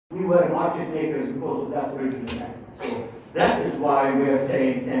were market makers because of that original asset. So that is why we are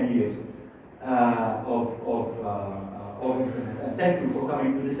saying 10 years of increment. And thank you for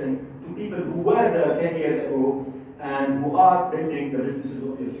coming to listen to people who were there 10 years ago and who are building the businesses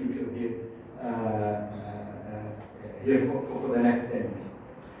of the future here for the next 10 years.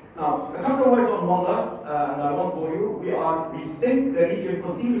 Now, a couple of words on Wamda, and I won't bore you. We think the region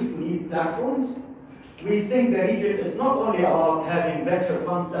continues to need platforms. We think the region is not only about having venture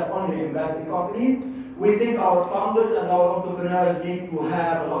funds that only invest in companies. We think our founders and our entrepreneurs need to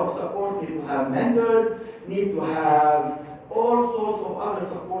have a lot of support, need to have mentors, need to have all sorts of other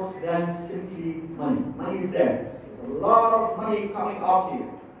supports than simply money. Money is there. There's a lot of money coming out here.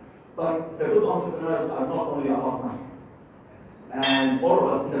 But the good entrepreneurs are not only about money. And all of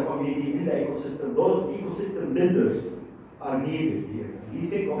us in the community, in the ecosystem, those ecosystem builders are needed here. We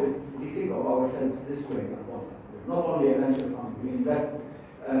think of ourselves this way. Not only a venture fund, we invest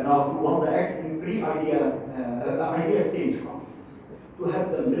now through Wamda X in idea stage companies to help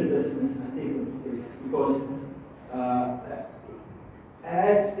them build their business and take them to places. Because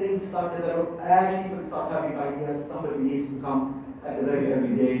as things start to develop, as people start having ideas, somebody needs to come at the very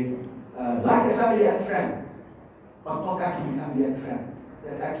early days, like a family and friend, but not actually family and friend,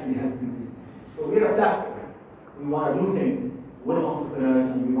 that actually help you business. So we're a platform. We want to do things with entrepreneurs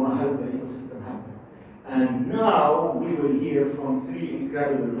and we want to help the ecosystem happen. And now we will hear from three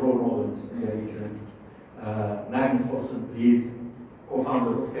incredible role models in the region. Magnus Olsson, please,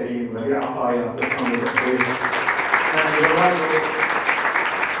 co-founder of Careem, Rabea Ataya, co-founder of Careem, and Ronaldo Mouchawar.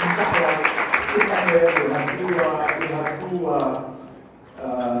 We have two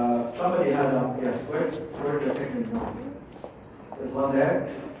somebody has a, yes, where's the second one? There's one there.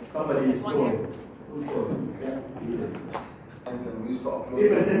 Somebody is going. Who's going? Yeah, you did. And we used to upload.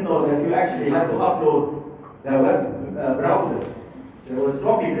 People didn't know that you actually had to upload the web browser. There was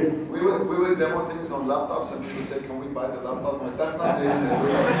floppy disks. We would demo things on laptops and people say, can we buy the laptop? Like, that's not the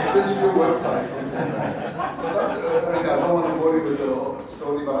internet. Just your website. So that's, I don't want to bore you with the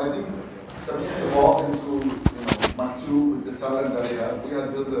story, but I think Samir evolved into, Maktoub with the talent that he had. We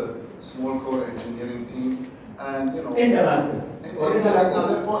had built a small core engineering team, and in Damascus. In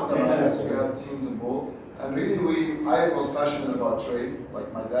Aleppo and Damascus, we had teams in both. And really, I was passionate about trade.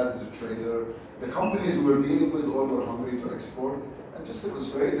 Like my dad is a trader. The companies we were dealing with all were hungry to export, and just it was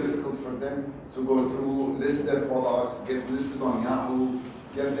very difficult for them to go through, list their products, get listed on Yahoo,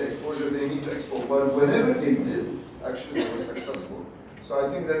 get the exposure they need to export. But whenever they did, actually they were successful. So I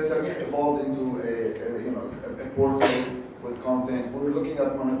think that Samir evolved into a portal with content. We were looking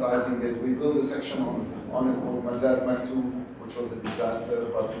at monetizing it. We built a section on it called Mazad Maktoub, which was a disaster,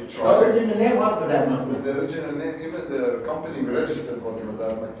 but we tried. The original name was Mazad Maktoub. The original name, even the company we registered was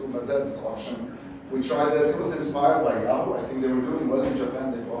Mazad Maktoub. Mazad is auction. We tried that. It was inspired by Yahoo. I think they were doing well in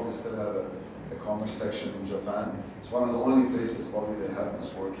Japan. They probably still have a commerce section in Japan. It's one of the only places probably they have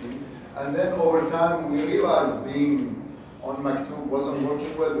this working. And then over time, we realized being on Maktoub wasn't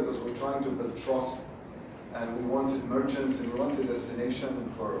working well because we're trying to build trust, and we wanted merchants and we wanted a destination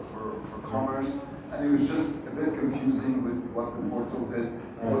for commerce, and it was just a bit confusing with what the portal did.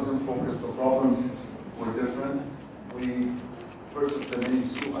 It wasn't focused, the problems were different. We purchased the name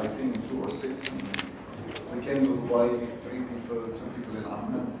Souq, I think, in 2006. We came to Dubai, 3 people, 2 people in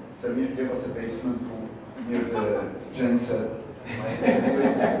Ahmed. Samir gave us a basement room near the gen set. My engineers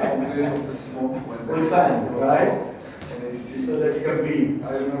used to complain of the smoke when the fast, right? So that you can breathe.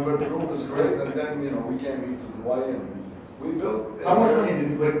 I remember the room was great, and then we came into Dubai and we built. How much money did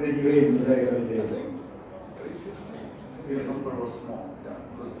you raise in the very early days? I think 350. The number was small. Yeah,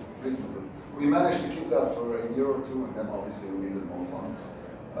 it was reasonable. We managed to keep that for a year or two, and then obviously we needed more funds.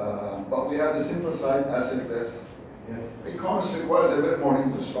 But we had a simple site, assetless. Yes. E-commerce requires a bit more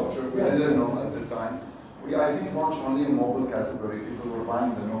infrastructure. We didn't know at the time. We, I think, launched only a mobile category. People were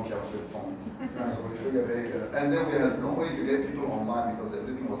buying the Nokia flip phones. So we figured, and then we had no way to get people online because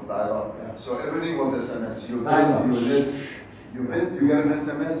everything was dial-up. So everything was SMS. You bid, you list, you bid, you get an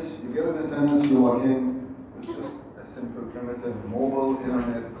SMS, you log in. It's just a simple, primitive, mobile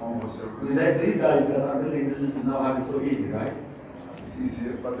internet combo service. These guys that are building businesses now have it so easy, right?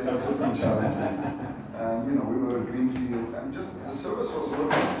 Easier, but they have different challenges. And we were a greenfield, and just the service was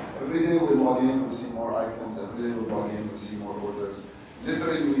working. Every day we log in, we see more items. Every day we log in, we see more orders.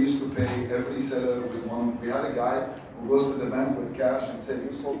 Literally, we used to pay every seller with one. We had a guy who goes to the bank with cash and said,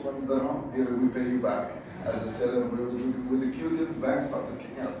 "You sold 20 dirham, here we pay you back." As a seller, we the Q-tip, the bank started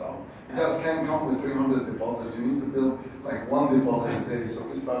kicking us out. You guys can't come with 300 deposits. You need to build like 1 deposit a day. So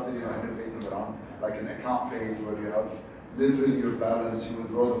we started, innovating around like an account page where you have literally your balance, you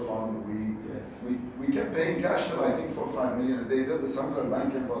withdraw the fund. We kept paying cash till I think 4 or 5 million a day. Then the central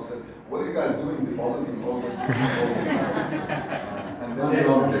bank came to us and said, what are you guys doing depositing all this money all the time? And then we said,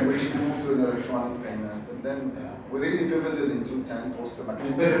 okay, we need to move to an electronic payment. And then we really pivoted in 2010 post the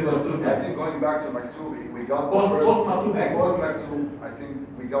Maktub. I think going back to Maktub, we got the first Maktub. I think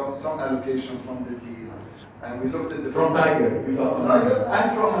we got some allocation from the deal. And we looked at the from Tiger, we got Tiger,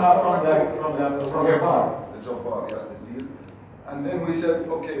 and from your bar. The job bar, yeah, the deal. And then we said,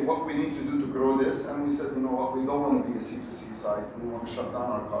 okay, what we need to do to grow this? And we said, you know what, we don't want to be a C2C site. We want to shut down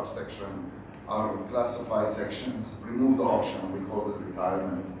our car section, our classified sections, remove the auction, we call it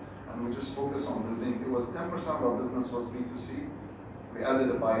retirement. And we just focus on building. It was 10% of our business was B2C. We added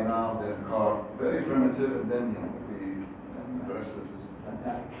a buy now, then car, very primitive, and then the rest is this.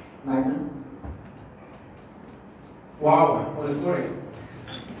 Magnus? Wow, what a story.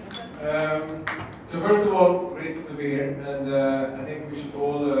 So first of all, grateful to be here, and I think we should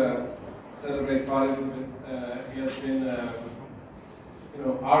all celebrate Fadi a little bit. He has been,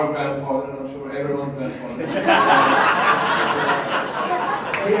 our grandfather, and I'm sure everyone's grandfather.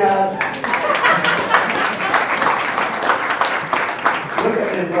 Look at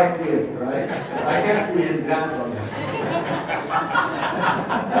his right beard, right? I can't be his grandfather.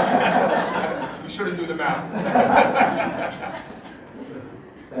 We shouldn't do the maths.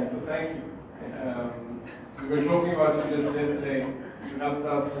 Thank you. We were talking about you just yesterday. You helped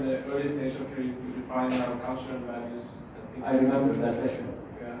us in the early stage of Careem to define our culture and values. I remember that session.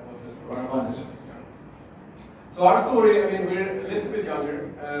 Yeah, it was a fun session. Yeah. So our story, I mean, we're a little bit younger.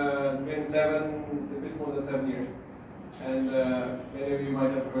 It's been a bit more than 7 years. And many of you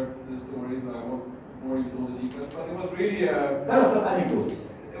might have heard the stories, I won't bore you with all the details, but it was really Tell us some anecdotes.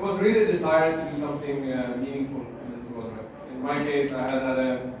 It was really a desire to do something meaningful in this world. In my case, I had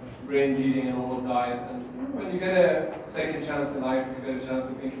a brain bleeding and almost died. And when you get a second chance in life, you get a chance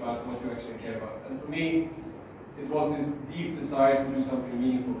to think about what you actually care about. And for me, it was this deep desire to do something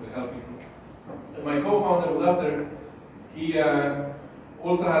meaningful to help people. And my co-founder, Wamda, he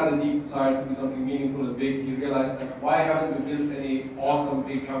also had a deep desire to do something meaningful and big. He realized that why haven't we built any awesome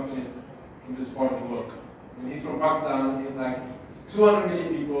big companies in this part of the world? I mean, he's from Pakistan. He's like 200 million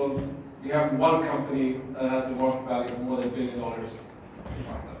people. You have one company that has a market value of more than $1 billion in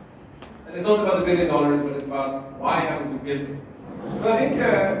Pakistan. And it's not about the $1 billion, but it's about why haven't we built it? So I think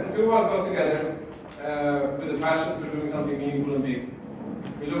the two of us got together with a passion for doing something meaningful and big.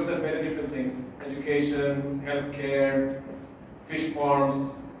 We looked at many different things: education, healthcare, fish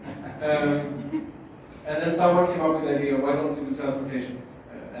farms. And then someone came up with the idea, why don't you do transportation?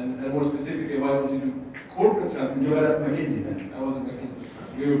 And more specifically, why don't you do corporate transportation? You were at McKinsey then? I was at McKinsey.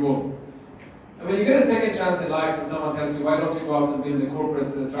 We were both. And when you get a second chance in life and someone tells you, why don't you go out and build a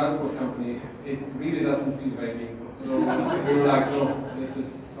corporate transport company, it really doesn't feel very meaningful. So we were like, no, this is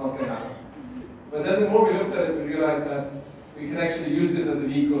not going to happen. But then the more we looked at it, we realized that we can actually use this as a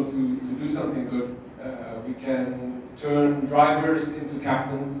vehicle to do something good. We can turn drivers into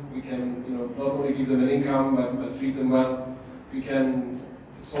captains. We can, not only give them an income, but treat them well. We can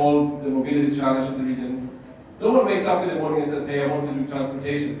solve the mobility challenge in the region. No one wakes up in the morning and says, hey, I want to do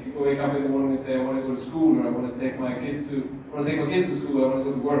transportation. People wake up in the morning and say, I want to go to school, or I want to take my kids to school, I want to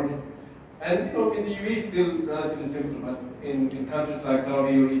go to work. And in the UAE it's still relatively simple, but in countries like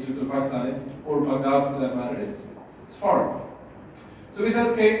Saudi or Egypt or Pakistan, or Baghdad for that matter, it's hard. So we said,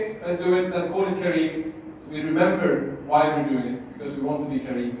 okay, let's do it, let's call it Careem. So we remember why we're doing it, because we want to be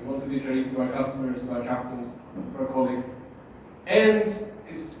Careem. We want to be Careem to our customers, to our captains, to our colleagues. And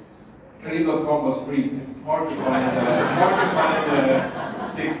Careem.com was free. It's hard to find,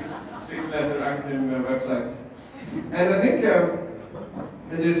 six-letter acronym websites. And I think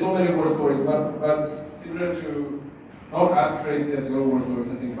there's so many war stories, but similar to, not as crazy as your war stories,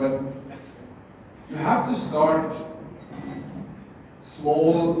 I think, but you have to start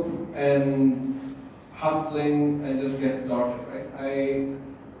small and hustling and just get started, right?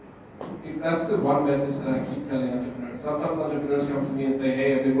 That's the one message that I keep telling entrepreneurs. Sometimes entrepreneurs come to me and say,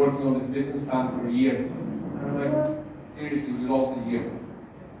 hey, I've been working on this business plan for a year. And I'm like, seriously, we lost a year.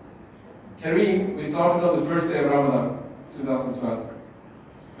 Careem, we started on the first day of Ramadan, 2012.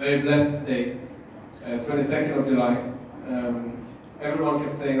 Very blessed day, 22nd of July. Everyone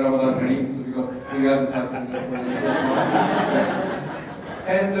kept saying Ramadan Careem, so we got 3 advertising.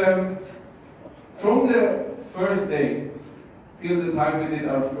 And from the first day till the time we did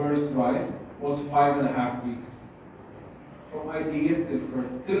our first ride was 5.5 weeks. From idea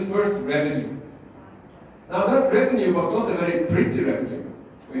till first revenue. Now that revenue was not a very pretty revenue.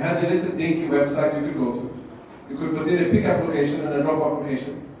 We had a little dinky website you could go to. You could put in a pickup location and a drop-off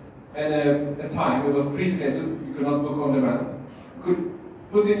location. and a time. It was pre-scheduled. You could not book on demand. You could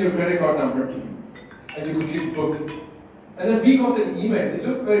put in your credit card number, and you could click book. And then we got an email. It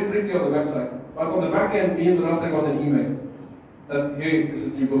looked very pretty on the website, but on the back end, me and Rasa got an email that here, this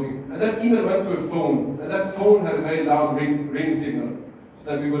is new booking. And that email went to a phone, and that phone had a very loud ring signal, so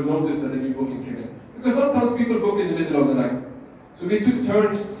that we would notice that a new booking came in. Because sometimes people book in the middle of the night. So we took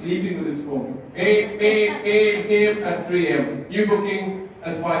turns sleeping with this phone. At 3 a.m. New booking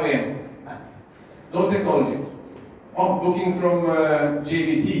at 5 a.m. No technology. Oh, booking from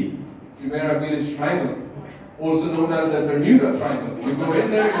JVT, Jumeirah Village Triangle, also known as the Bermuda Triangle. You go in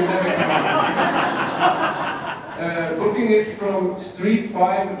there, you never come out. Booking is from Street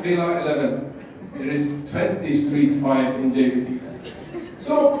 5, Villa 11. There is 20 Street 5 in JVT.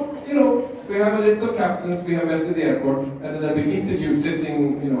 So, you know, we have a list of captains we have met in the airport, and then they'll be interviewed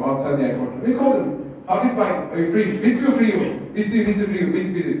sitting, you know, outside the airport. We call them. How is fine? Are you free? Busy or free? Busy, busy.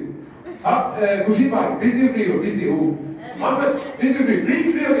 Kushid bhai, busy or free? Busy. Ahmed, busy or free?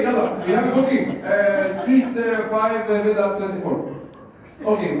 Free, okay, yalla. We have a booking. Street 5, Villa 24.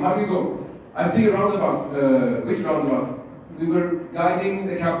 Okay, how do you go? I see a roundabout. Which roundabout? We were guiding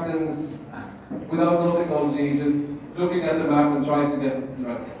the captains without no technology, just looking at the map and trying to get it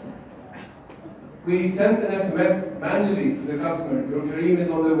right. We sent an SMS manually to the customer. Your Careem is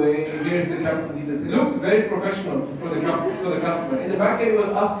on the way. Here's the captain details. It looked very professional for the customer. In the back end, it was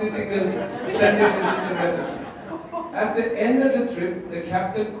us sitting and sending this message. At the end of the trip, the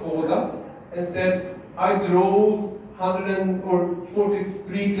captain called us and said, "I drove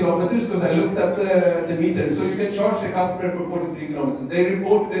 143 kilometers because I looked at the meter. So you can charge the customer for 43 kilometers." They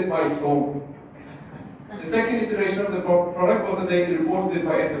reported it by phone. The second iteration of the product was that they reported it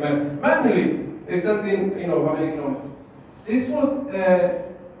by SMS manually. They sent in, you know, how many kilometers. This was, the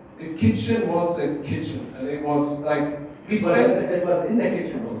kitchen was a kitchen, and it was like, we spent... It was in the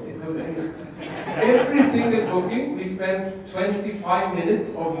kitchen. It was in every single booking, we spent 25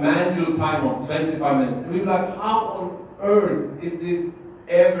 minutes of manual time on, 25 minutes. And we were like, how on earth is this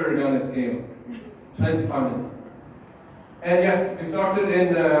ever gonna scale? 25 minutes. And yes, we started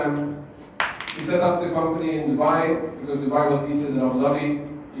in, we set up the company in Dubai, because Dubai was easier than Abu Dhabi.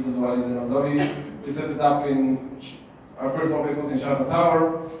 Even though I lived in Abu Dhabi, we set it up in, our first office was in Sharjah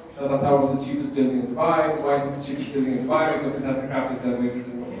Tower. Sharjah Tower was the cheapest building in Dubai. Why is it the cheapest building in Dubai? Because it has the crappiest elevators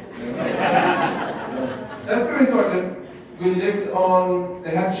in the world. That's where we started. We lived on,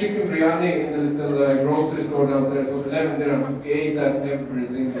 they had chicken biryani in the little grocery store downstairs. It was 11 dirhams. We ate that every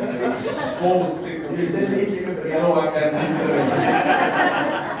single day. I was so sick of You still eat chicken biryani? No, I can't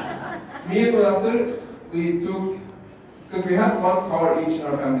eat Me and Nasser, we took, because we had one car each in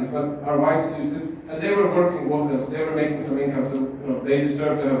our families, but our wives used it, and they were working both of them, so they were making some income, so you know, they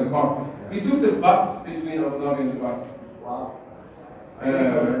deserved to have the car. We took the bus between Abu Dhabi and Dubai. Wow.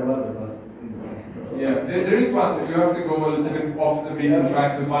 Yeah, there is one, but you have to go a little bit off the beaten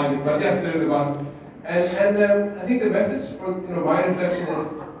track to find it, but yes, there is a bus. And I think the message, or you know, my reflection is,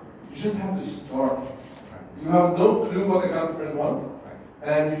 you just have to start. You have no clue what the customers want,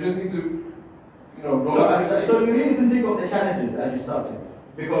 and you just need to, you know, roll so you really didn't think of the challenges as you started,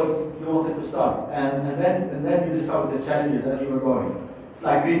 because you wanted to start, and then you discovered the challenges as you were going. It's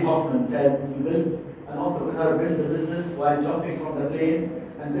like Reid Hoffman says, you build, an entrepreneur builds a business while jumping from the plane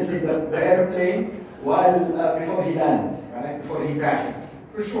and building the airplane while before he lands, right? Before he crashes.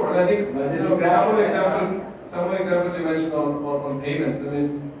 For sure, and I think you know, some of the examples you mentioned on payments. I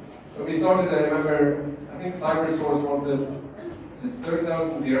mean, when we started, I remember, I think CyberSource wanted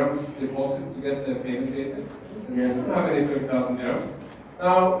 30,000 dirhams deposit to get the payment gateway. Yes. We don't have any 30,000 dirhams.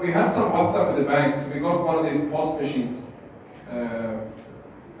 Now, we had some WhatsApp at the bank, so we got one of these POS machines. I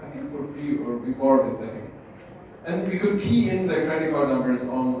think for free, or we borrowed it, I think. And we could key in the credit card numbers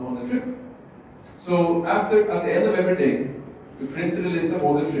on the trip. So at the end of every day, we printed a list of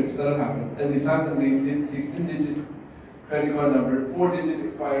all the trips that had happened, and we sat and we did 16-digit credit card number, 4-digit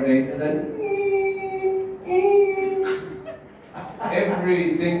expire date, and then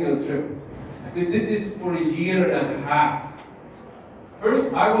every single trip. We did this for a year and a half.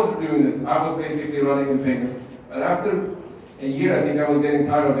 First, I was doing this. I was basically running the payments. But after a year, I think I was getting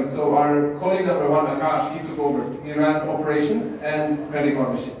tired of it. So our colleague number one, Akash, he took over. He ran operations and credit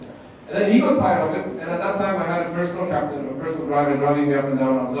card machine. And then he got tired of it. And at that time, I had a personal captain, a personal driver driving me up and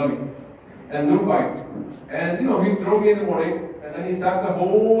down Abu Dhabi. And no bike. And you know, he drove me in the morning, and then he sat the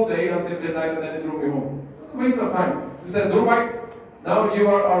whole day until midnight, and then he drove me home. It was a waste of time. He said, no bike, now you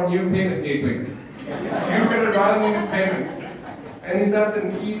are our new payment gateway. You're going to run payments. And he sat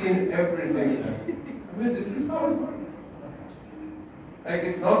and keyed in every single time. I mean, this is how it works. Like,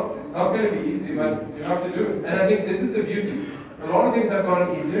 it's not going to be easy, but you have to do it. And I think this is the beauty. A lot of things have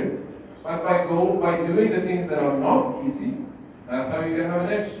gotten easier, but by doing the things that are not easy, that's how you can have an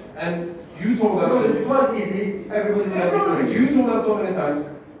edge. And you told us If it was easy, everybody would have been doing it. You told us so many times,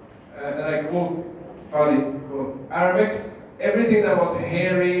 and I quote Fadi, Arabics, everything that was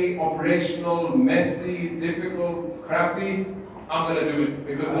hairy, operational, messy, difficult, crappy, I'm going to do it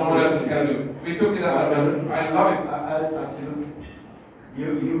because no one else is going to do it. We took it as a challenge. I love it. Absolutely.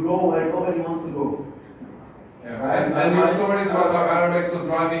 You go where nobody wants to go. Yeah. And your stories about how Arabics was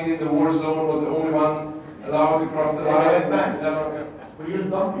driving in the war zone, was the only one allowed to cross the line. We use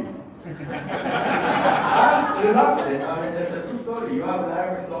donkeys. You loved it. I mean, there's a true story. You have an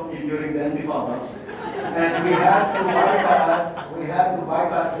Arabic donkey during the Intifada, and we had to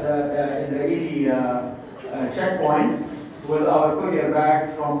bypass the Israeli checkpoints with our courier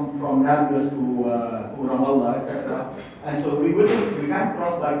bags from Nablus to Ramallah, etc. And so we can't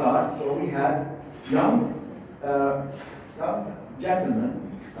cross by cars, so we had young gentlemen,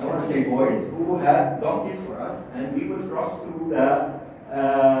 I want to say boys, who had donkeys for us, and we would cross through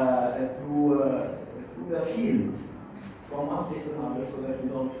the fields from one place to another so that we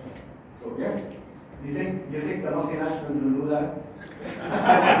don't. So yes, you think the multinationals will do that?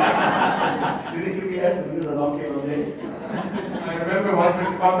 You think UPS will use a donkey one day? I remember one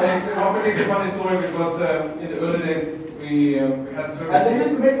particular funny story, which was in the early days we had service. And they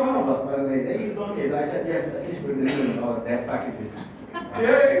used to make fun of us, by the way. They used donkeys. I said yes, at least we're delivering our debt packages.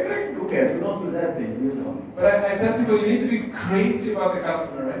 Yeah, exactly. Who cares? We don't use airplanes, we use donkeys. But I tell people you need to be crazy about the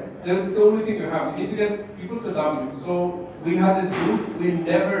customer, right? That's the only thing you have. You need to get people to love you. So we had this group, we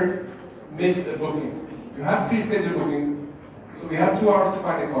never missed a booking. You had pre-scheduled bookings. So we had 2 hours to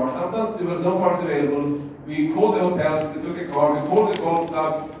find a car. Sometimes there was no cars available. We called the hotels, we took a car, we called the golf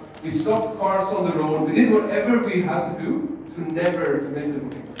clubs, we stopped cars on the road. We did whatever we had to do to never miss a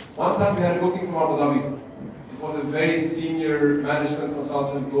booking. One time we had a booking from Abu Dhabi. It was a very senior management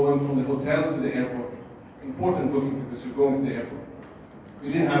consultant going from the hotel to the airport. Important booking because you're going to the airport. We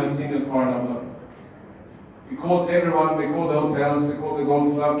didn't have a single car in Abu Dhabi. We called everyone, we called the hotels, we called the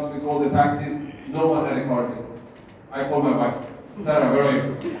golf clubs, we called the taxis. No one had a car available. I called my wife. Sarah, where are you?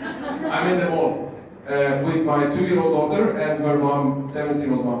 I'm in the mall with my 2-year-old daughter and her mom,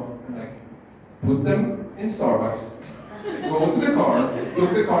 17-year-old mom. I'm like, put them in Starbucks. Go to the car,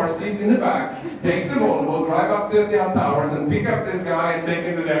 put the car seat in the back, take the Volvo, drive up to the towers and pick up this guy and take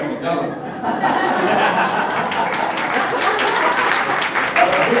him to the airport.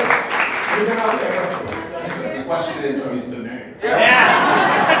 The question is, are you still married?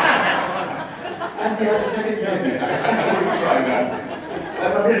 And he has a second baby. Try that.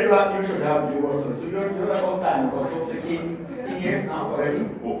 You should have divorced. So you're an old time, about 15 years now already.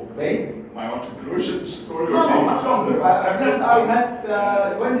 Oh, Right? my entrepreneurship story? No, much longer. I met,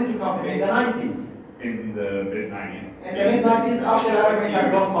 when did you come? In the 90s? In the mid-90s. In the mid-90s, after Arabic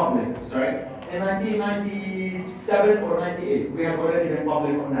had gone public. Sorry? In 1997 or 98, we had already been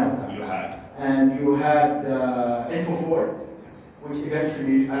public on NASDAQ. You had. And you had Info4, Yes. which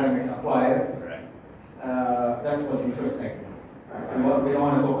eventually Arabic acquired. Correct. That was the first exit. We don't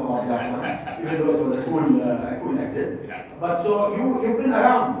want to talk about that one, even though it was a cool exit. Yeah. But so you've been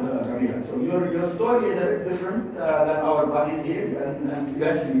around, Rabea. So your story is a bit different than our buddies here, and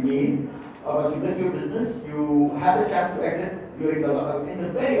eventually me. But you built your business. You had a chance to exit during in the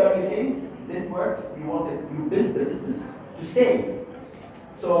very early days. It didn't work. You built the business to stay.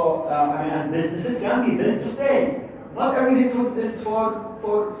 So I mean, and businesses can be built to stay. Not everything is for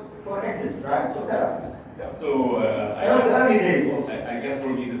exits, right? So tell us. Yeah, so I guess for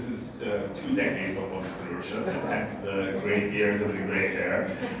me this is 2 decades of entrepreneurship, hence the gray beard and the gray hair.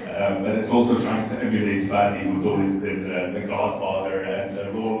 But it's also trying to emulate Fadi, who's always been the godfather and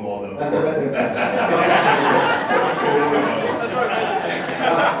the role model. That's a better.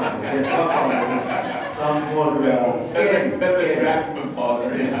 Sounds more scary.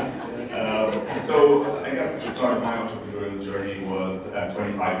 Grandfather, yeah. So I guess the start of my entrepreneurial journey was at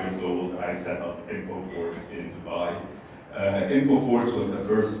 25 years old. I set up Info4 in Dubai. Info4 was the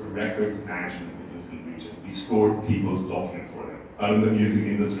first records management business in the region. We stored people's documents for them. It's not in the music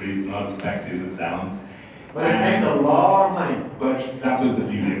industry, it's not as sexy as it sounds. But it makes a lot of money. But that was the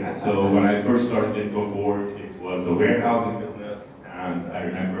beauty of it. So when I first started Info4, it was a warehousing business, and I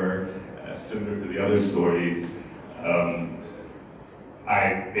remember, similar to the other stories,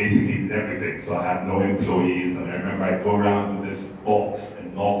 I basically did everything. So I had no employees, and I remember I'd go around with this box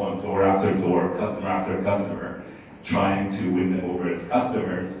and knock on door after door, customer after customer, trying to win them over as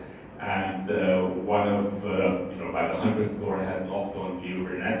customers. And one of, by the 100th door, I had knocked on Leo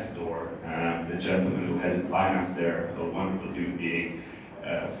Burnett's door, and the gentleman who had his finance there, a wonderful human being,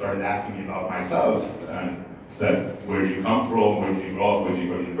 started asking me about myself. And said, where do you come from, where did you grow up, where did you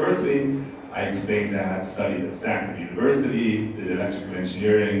go to university? I explained that I had studied at Stanford University, did electrical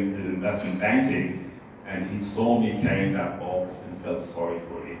engineering, did investment banking, and he saw me carrying that box and felt sorry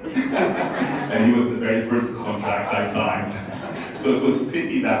for me. And he was the very first contract I signed. So it was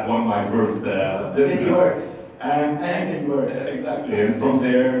pity that won my first business. And it worked. Exactly. And from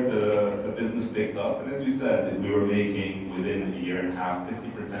there, the business picked up. And as we said, we were making within a year and a half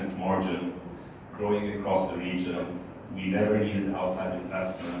 50% margins, growing across the region. We never needed outside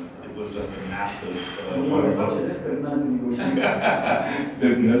investment. It was just a massive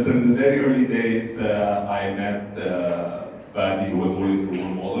business. In the very early days, I met Fadi, who was always a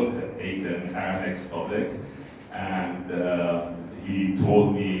role model, had taken Careem public, and he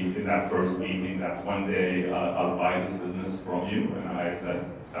told me in that first meeting that one day I'll buy this business from you, and I said,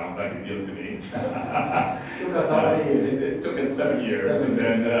 sounds like a deal to me. Took us how many years? It took us 7 years, and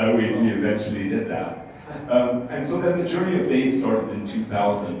then we eventually did that. And so then the journey of Bates started in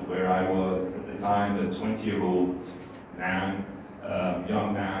 2000, where I was at the time a 20-year-old man,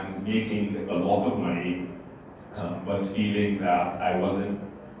 young man, making a lot of money, but feeling that I wasn't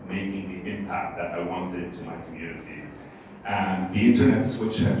making the impact that I wanted to my community. And the internet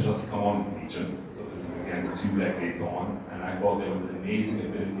switch had just come on in the region, so this is again 2 decades on, and I thought there was an amazing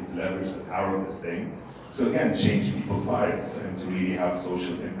ability to leverage the power of this thing to again change people's lives and to really have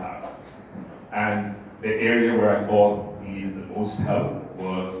social impact. And the area where I thought we needed the most help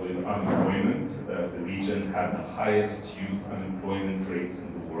was with unemployment. The region had the highest youth unemployment rates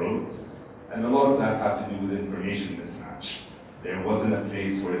in the world, and a lot of that had to do with information mismatch. There wasn't a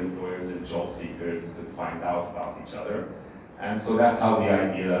place where employers and job seekers could find out about each other. And so that's how the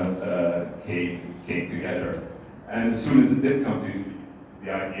idea came together. And as soon as it did come to,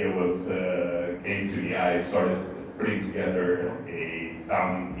 the idea came to me, I started putting together a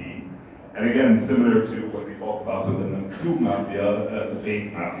founding team. And again, similar to what we talked about with the Maktub Mafia, the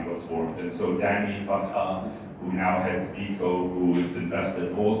Bait Mafia was formed. And so Danny Fatha, who now heads Bico, who is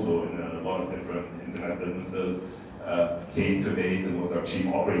invested also in a lot of different internet businesses, came to Bait and was our chief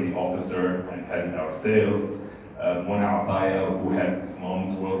operating officer and headed our sales. Rabea Ataya, who heads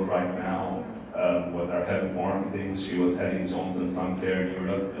Mom's World right now, was our head of marketing. She was heading Johnson Sun Care in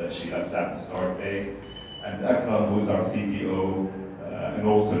Europe. She left that to start Bait. And Akram, who is our CTO, and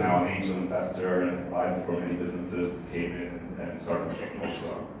also now an angel investor and advisor for many businesses, came in and started the technology.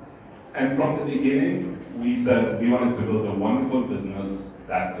 And from the beginning, we said we wanted to build a wonderful business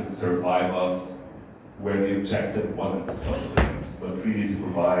that could survive us, where the objective wasn't to sell the business, but really to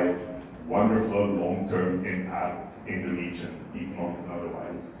provide wonderful long-term impact in the region, economic and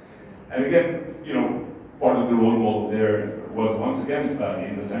otherwise. And again, part of the role model there was once again Fadi,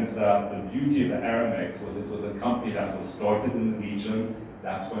 in the sense that the beauty of the Aramex was it was a company that was started in the region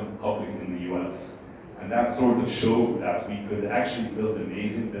that went public in the US. And that sort of showed that we could actually build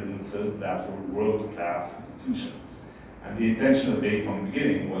amazing businesses that were world-class institutions. And the intention of Bait from the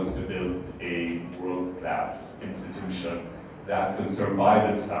beginning was to build a world-class institution that could survive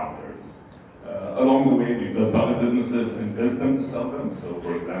its founders. Along the way, we built other businesses and built them to sell them. So,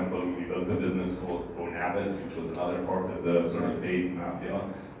 for example, we built a business called Ronaldo, which was another part of the sort of Bait Mafia,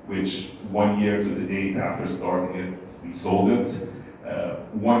 which 1 year to the date after starting it, we sold it.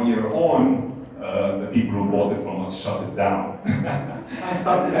 1 year on, the people who bought it from us shut it down. I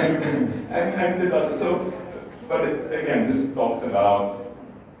started everything. But again, this talks about,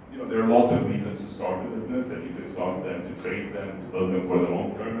 there are lots of reasons to start a business, and you can start them to trade them, to build them for the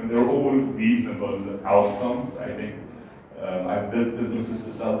long term, and they're all reasonable outcomes. I think I've built businesses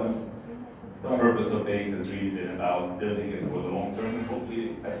to sell them. The purpose of Bait has really been about building it for the long term, and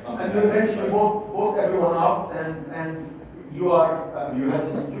hopefully as something. And you eventually woke everyone up, and you have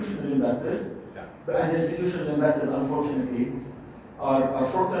institutional investors, and institutional investors, unfortunately,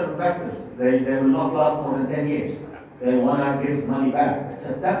 are short-term investors. They will not last more than 10 years. They want to give money back. It's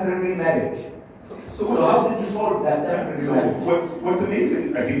a temporary marriage. So how did you solve that temporary marriage? What's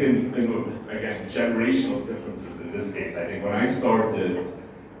amazing, I think, again, generational differences in this case. I think when I started,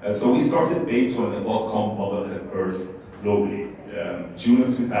 so we started Bait when the dot-com bubble had burst globally. June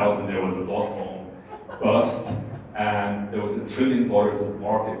of 2000, there was a dot-com bust, and there was $1 trillion of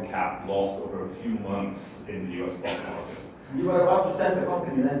market cap lost over a few months in the US stock market. You were about to sell the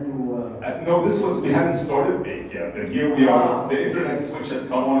company then to... No, we hadn't started Bait yet, and here we are, the internet switch had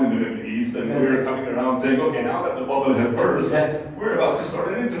come on in the Middle East, and we were coming around saying, okay, now that the bubble had burst, we're about to start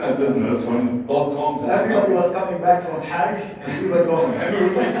an internet business when dot-coms... Everybody was coming back from Hajj, and we were going. And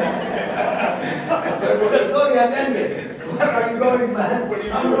we were I said, well, the story had ended. Where are you going, man?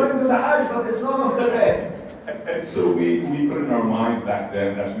 I'm going to the Hajj, but it's no longer there. And so we put in our mind back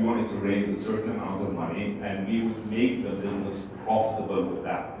then that we wanted to raise a certain amount of money and we would make the business profitable with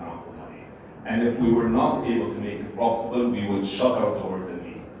that amount of money. And if we were not able to make it profitable, we would shut our doors and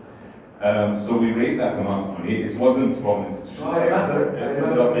leave. So we raised that amount of money. It wasn't from institutions. I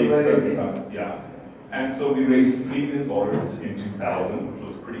remember. Yeah. And so we raised $3 million in 2000, which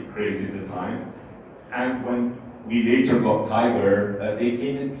was pretty crazy at the time. And when we later got Tiger, they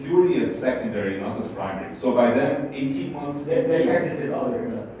came in purely as secondary, not as primary. So by then, 18 months they exited other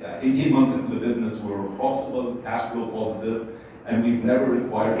investors. 18 months into the business, we were profitable, cash flow positive, and we've never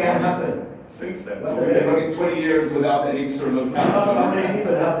required It can happen. Since then. So we've been working 20 years without any external capital. How many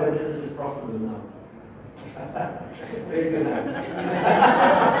people have their businesses profitable now? Raise your hand.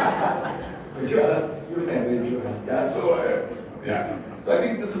 You can raise your hand. Yeah, so I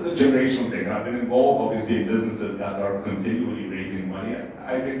think this is a generational thing. I've been involved, obviously, in businesses that are continually raising money.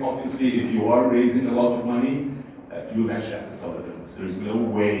 I think, obviously, if you are raising a lot of money, you eventually have to sell the business. There's no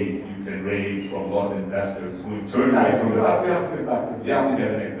way you can raise from a lot of investors who internalize from investors. You have to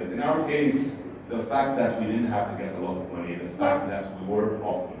get an exit. In our case, the fact that we didn't have to get a lot of money, the fact that we were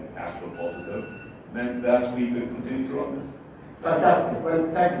profitable and cash flow positive, meant that we could continue to run this. Fantastic. Well,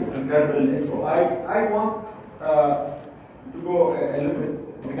 thank you. Incredible intro. I want to go a little bit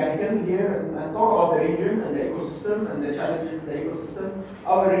mechanical here and talk about the region and the ecosystem and the challenges in the ecosystem.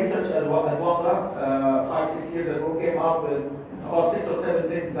 Our research at Wamda 5-6 years ago came out with about 6 or 7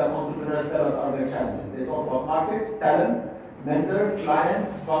 things that entrepreneurs tell us are their challenges. They talk about markets, talent, mentors,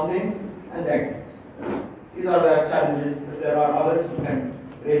 clients, funding, and exits. These are the challenges. If there are others, you can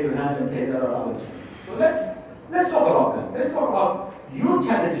raise your hand and say there are others. So let's talk about them. Let's talk about your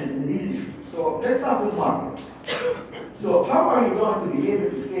challenges in these issues. So let's start with markets. So how are you going to be able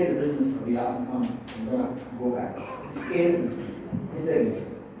to scale a business? I'm going to go back. Scale business in the region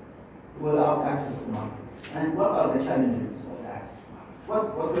without access to markets. And what are the challenges of access to markets?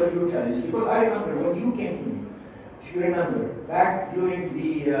 What were your challenges? Because I remember when you came to me, if you remember, back during the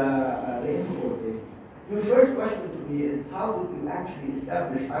Info days, your first question to me is, how did you actually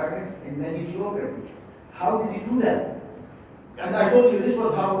establish targets in many geographies? How did you do that? And I told you this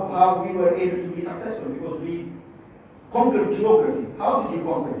was how we were able to be successful, because we conquered geography. How did you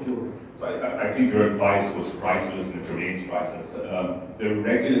conquer geography? So I think your advice was priceless and it remains priceless. The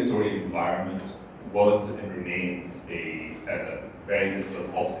regulatory environment was and remains a very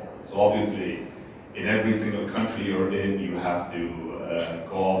difficult obstacle. So obviously, in every single country you're in, you have to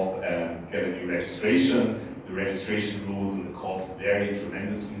go off and get a new registration. The registration rules and the costs vary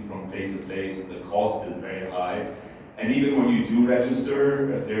tremendously from place to place. The cost is very high. And even when you do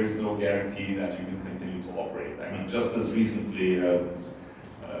register, there is no guarantee that you can continue to operate. I mean, just as recently as,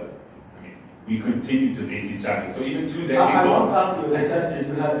 we continue to face these challenges. So even 2 decades I won't ask you the challenges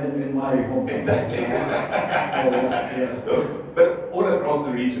you have in my home. Exactly. But all across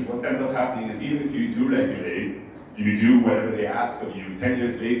the region, what ends up happening is even if you do regulate, you do whatever they ask of you, 10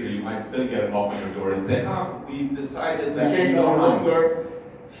 years later, you might still get a knock on your door and say, we've decided that we no longer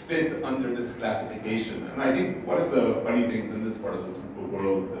fit under this classification. And I think one of the funny things in this part of the super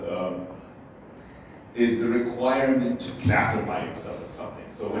world is the requirement to classify yourself as something.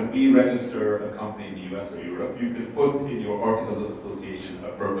 So when we register a company in the US or Europe, you can put in your articles of association a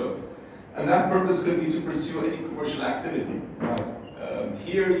purpose. And that purpose could be to pursue any commercial activity.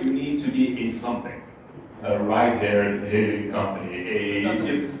 Here you need to be a something. A ride-hailing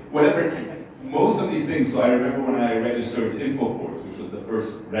company, whatever. Most of these things, so I remember when I registered Infoport, which was the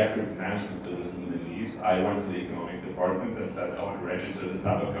first records management business in the Middle East, I went to the economic department and said, I want to register this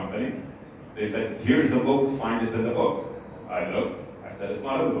type of company. They said, here's the book, find it in the book. I looked, I said, it's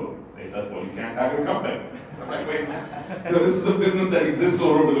not in the book. They said, well, you can't have your company. I'm like, wait, this is a business that exists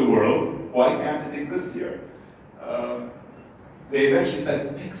all over the world. Why can't it exist here? They eventually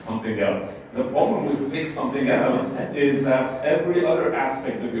said, pick something else. The problem with pick something else is that every other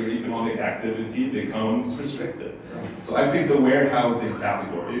aspect of your economic activity becomes restricted. So I picked the warehousing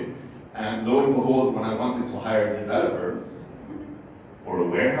category, and lo and behold, when I wanted to hire developers for a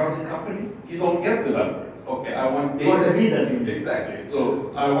warehousing company, you don't get developers. Okay, I want data. For the visa. Exactly.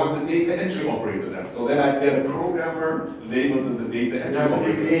 So I want a data entry operator then. So then I get a programmer labeled as a data entry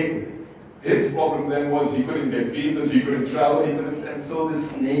operator. His problem then was he couldn't get visas, he couldn't travel, and so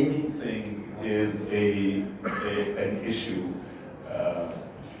this naming thing is an issue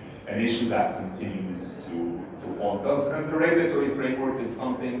that continues to haunt us. And the regulatory framework is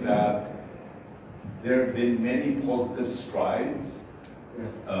something that there have been many positive strides.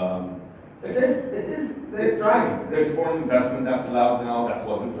 Yes. They're trying. There's foreign investment that's allowed now that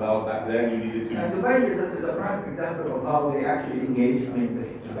wasn't allowed back then. You needed to. And Dubai is a prime example of how they actually engage. I mean, the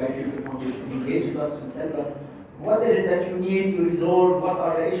Dubai Future Foundation engages us and tells us What is it that you need to resolve? What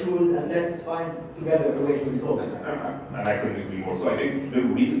are the issues? And let's find together a way to resolve it. And I couldn't agree more. So I think the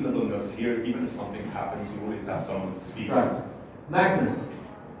reasonableness here, even if something happens, you always have someone to speak to. Right. Magnus,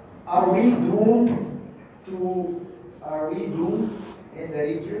 are we doomed in the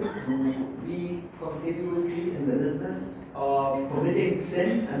region to be continuously in the business of committing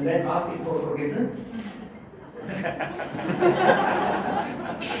sin and then asking for forgiveness?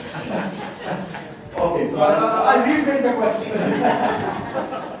 Okay, so I'll rephrase the question.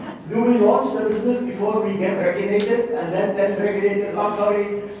 Do we launch the business before we get regulated and then tell regulators, I'm sorry,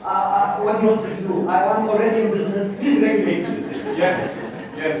 what do you want me to do? I'm already in business, please regulate me. Yes.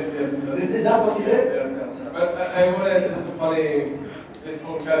 Is that what you did? Yes. But I want to add this funny, this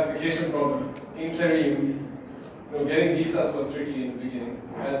whole classification problem. In Careem, getting visas was tricky in the beginning.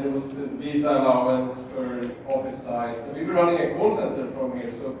 And there was this visa allowance per office size. And we were running a call center from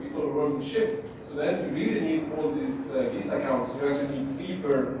here, so people were working shifts. So then you really need all these visa accounts. You actually need 3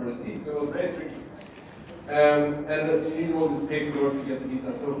 per seat, so it was very tricky. And you need all this paperwork to get the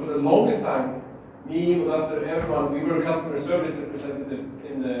visa. So for the longest time, me, Mudassir, everyone, we were customer service representatives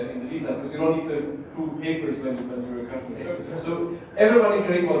in the visa, because you don't need to prove papers when you're a customer service rep. So everyone in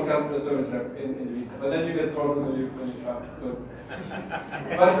Careem was customer service rep in the visa. But then you get problems when you travel. So it's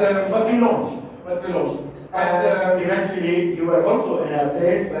but we launched. And eventually, you were also in a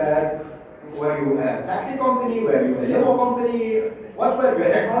place where you were a taxi company, where you were a limo company. What were you, a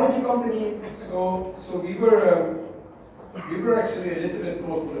technology company? So we were actually a little bit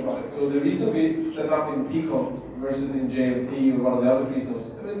thoughtful about it. So the reason we set up in TCOM versus in JLT or one of the other free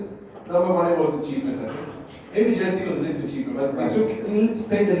zones, I mean, number one, it was the cheapest. I think. Maybe JLT was a little bit cheaper, but we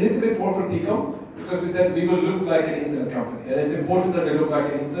spent a little bit more for TCOM. Because we said we will look like an internet company, and it's important that we look like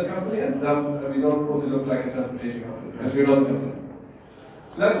an internet company, and thus we don't want to look like a transportation company, because we're not an internet.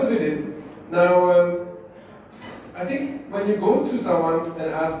 So that's what we did. Now, I think when you go to someone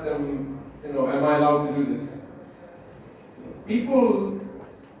and ask them, am I allowed to do this? People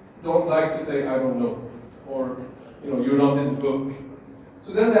don't like to say, I don't know, or you're not in the book.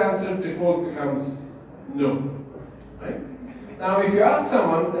 So then the answer default becomes no, right? Now, if you ask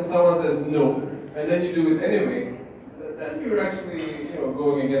someone and someone says no, and then you do it anyway, then you're actually,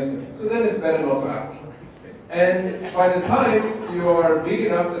 going against it. So then it's better not to ask. And by the time you are big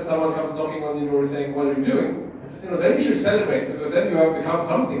enough that someone comes knocking on your door saying, what are you doing? Then you should celebrate, because then you have become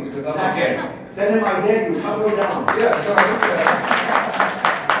something, because someone cares. Tell them I dare you, come down. Yeah, so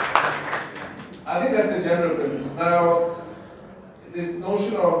I think that's the general principle. Now, this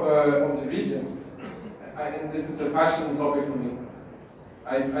notion of the region, and this is a passion topic for me.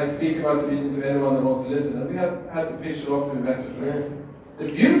 I speak about the region to anyone that wants to listen, and we have had to pitch a lot to investors. Right? Yes. The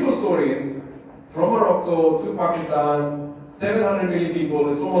beautiful story is, from Morocco to Pakistan, 700 million people,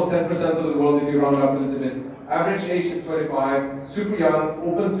 it's almost 10% of the world if you round up a little bit. Average age is 25, super young,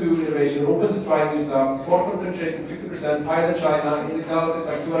 open to innovation, open to trying new stuff. Smartphone penetration 50%, higher than China, in the cloud it's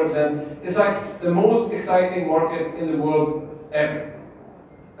like 200%. It's like the most exciting market in the world ever.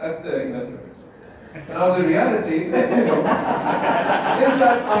 That's the investor. Now the reality, is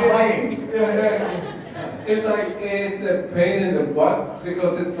that it's a pain in the butt,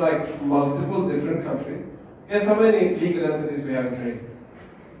 because it's like multiple different countries. Guess how many legal entities we have in Careem?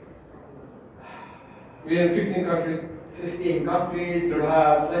 We're in 15 countries. 15 countries, you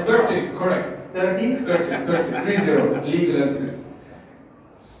have... 30, correct. 30? 30, legal entities.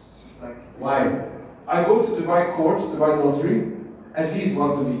 It's just like, why? I go to Dubai courts, Dubai notary, at least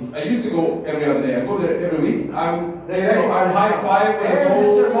once a week. I used to go every other day. I go there every week. I'm high five with the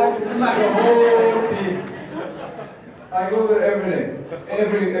whole team. I go there every day,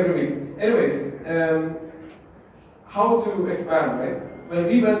 every week. Anyways, how to expand, right? When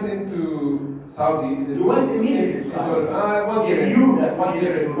we went into Saudi, you went immediately. 1 year.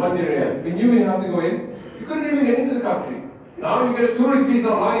 One year. Yes. We knew we had to go in. You couldn't even get into the country. Now you get a tourist visa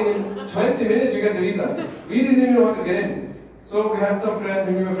online in 20 minutes. You get the visa. We didn't even know how to get in. So we had some friend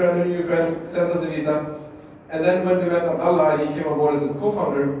who knew a friend sent us a visa. And then when we met Abdullah, he came on board as a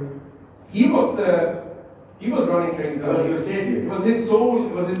co-founder. He was running Careem. It was your savior. It was his sole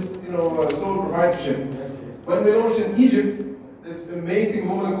sole proprietorship. When we launched in Egypt, this amazing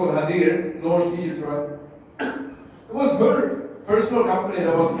woman called Hadir launched Egypt for us. It was her personal company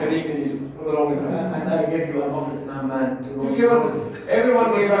that was Careem in Egypt for the longest time. And I gave you an office in Amman. Everyone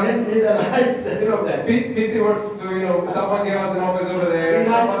gave us, PT works, so someone gave us an office over there,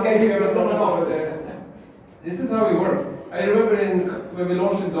 someone gave us an office over there. This is how we work. I remember when we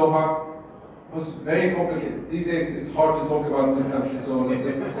launched in Doha, it was very complicated. These days it's hard to talk about this country, so let's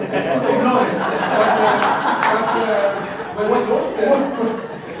just talk about it. But when we launched them,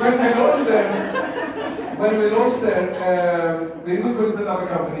 when we launched there, we really couldn't set up a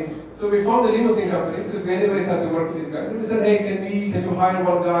company. So we found a limousine company because we anyways had to work with these guys. And we said, hey, can you hire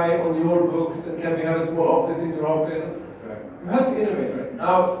one guy on your books and can we have a small office in your office? You have to innovate, right?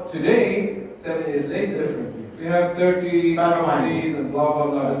 Now, today, 7 years later, we have 30 companies and blah,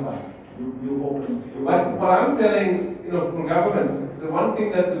 blah, blah. But what I'm telling, for governments, the one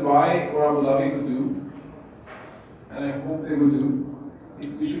thing that Dubai or Abu Dhabi could do, and I hope they will do,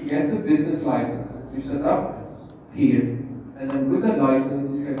 is we should get the business license. You set up here, and then with that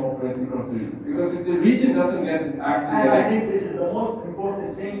license, you can operate across the region. Because if the region doesn't get its act together... And I think this is the most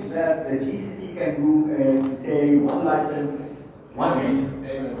important thing that the GCC can do, is say one license, one region.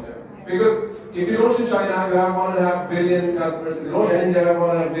 Amen. Because if you launch in China, you have 1.5 billion customers. If you launch in India, you have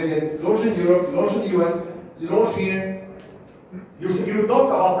 1.5 billion. You launch in Europe, you launch in the US, you launch here. You talk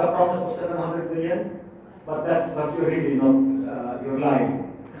about the promise of 700 million, but you're really not, you're lying.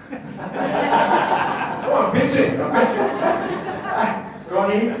 Oh, I'm pitching.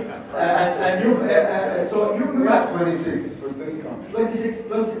 Ronnie, and you got 26 for 3 countries.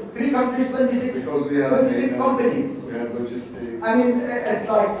 3 countries, 26. Because we had 26 companies. We had logistics. I mean, it's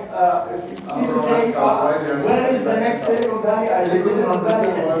like, people say, where is the next Silicon Valley? They couldn't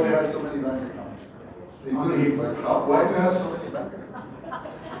understand why we had so many bank accounts. They couldn't, why do you have so many bank accounts?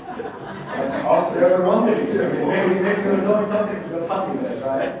 That's awesome. They're wrong. Maybe you're doing something funny there,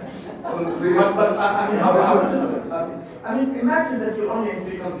 right? But I mean, imagine that you're only in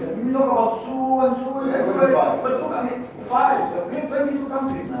 3 countries. We talk about Souq and Souq and everywhere. But Souq, I mean, 5. We have 22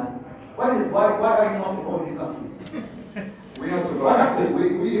 countries, man. Why is it? Why are you not in all these countries? We had to go back.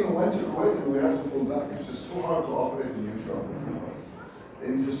 We even went to Kuwait and we had to pull back. It's just too hard to operate in new geography for us. The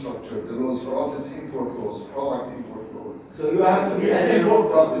infrastructure, the laws for us, it's import laws, product import laws. So you have to be an import.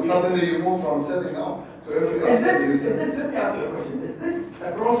 Suddenly you move from setting up to every let me ask you a question. Is this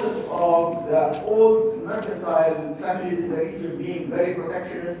a process of the old mercantile families in the region being very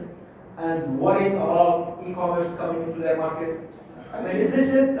protectionist and worried about e-commerce coming into their market? I mean, is this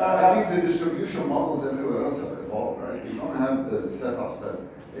it? I think the distribution models everywhere else have evolved, right? You don't have the setups that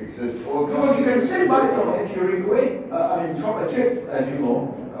exist. Because you can still buy from, if you regulate, chocolate chip, as you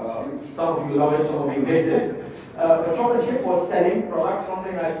know, some of you love it, some of you hate it. But chocolate chip was selling products from the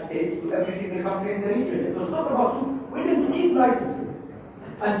United States to every single country in the region. It was not about Souq. We didn't need licenses.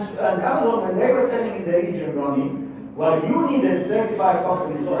 And Amazon, when they were selling in the region, Ronnie, well, you needed 35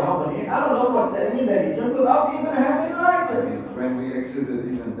 companies or how many, Amazon was selling in the region without even having a license. When we exited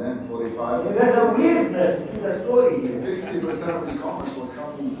even then, 45. There's a weirdness to the story. 50% of e-commerce was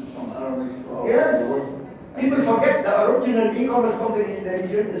coming from Arabic stores. Yes. People forget the original e-commerce company in the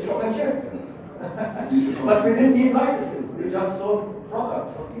region is Shop and Share. Yes. But we didn't need licenses. We just sold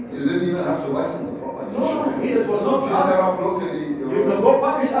products. You didn't even have to license the products. No, it was so not. If you set up locally, you can go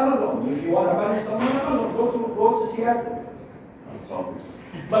punish Amazon. If you want to punish someone, Amazon, go to Seattle. I'm talking.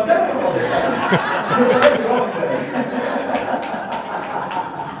 But that's not the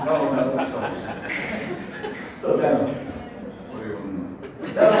No, that's not. So tell us. What do you want to know?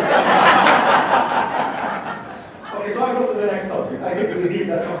 Okay, so I go to the next topic. I guess we need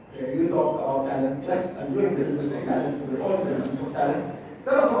that. You talk about talent. I'm doing the business of talent, the whole business of talent.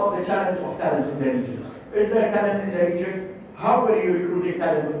 Tell us about the challenge of talent in the region. Is there talent in the region? How were you recruiting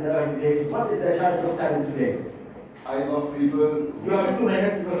talent in the early days? What is the challenge of talent today? I love people. You have 2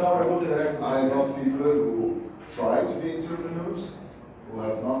 minutes because I want to go to the rest. I love people who try to be entrepreneurs, who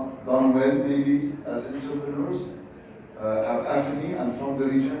have not done well maybe as entrepreneurs, have affinity, and from the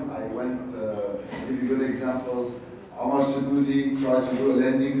region. I went, give you good examples. Amar Sagoudi tried to do a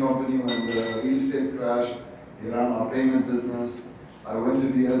lending company when the real estate crashed. He ran our payment business. I went to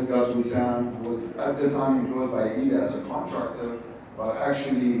be Asgard Wissam, who was at the time employed by eBay as a contractor, but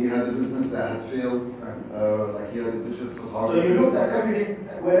actually he had a business that had failed, like he had a digital photography. So you looked at everything,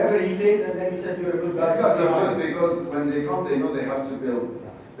 wherever he failed, and then you said you're a good guy. These guys are good because when they come, they know they have to build.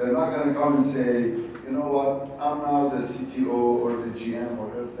 They're not going to come and say, you know what, I'm now the CTO or the GM or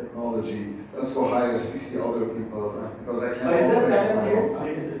head of technology. Let's go hire 60 other people because I can't. But is that talent here? I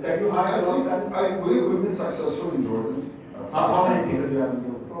mean, can you hire a lot of talent? We've been successful in Jordan. How many people do you have in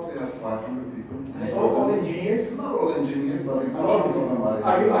Jordan? Probably have 500 people. And all engineers? Not all engineers, but a good chunk of them are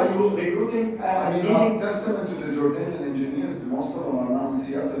Are you recruiting? Testament to the Jordanian engineers, most of them are now in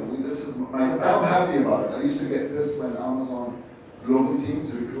Seattle. I'm happy about it. I used to get this when Amazon global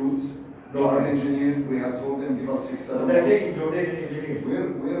teams recruit our engineers. We have told them, give us 6, 7 months. They're taking Jordanian engineers.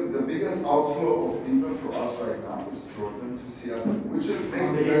 We're the biggest outflow of people for us right now is Jordan to Seattle, which makes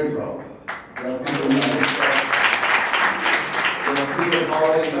me very proud. There are people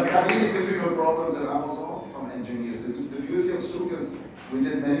solving really difficult problems at Amazon from engineers. The beauty of Souq is We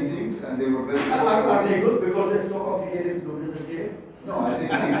did many things, and they were very close. Are they good because it's so complicated to do business here? No, I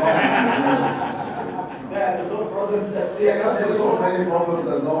think the economy is Yeah, there's no problems that They have just so many problems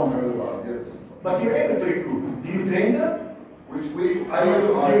that no one heard about, yes. But you're able to recruit. Do you train them? I like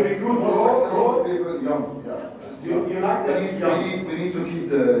to hire recruit most successful people young, yeah. You like them young? We need to keep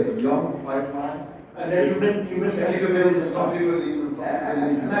the young pipeline. And then you build some people even some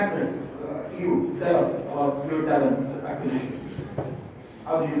people. Magnus, you tell us about your talent acquisition.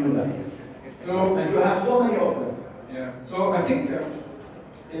 How do you do that? So, and you have so many of them. Yeah. So I think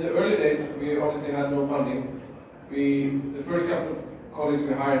in the early days we obviously had no funding. The first couple of colleagues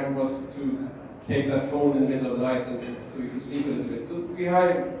we hired was to take that phone in the middle of the night and so we could sleep a little bit. So we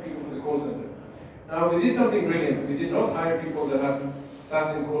hired people for the call center. Now we did something brilliant. We did not hire people that had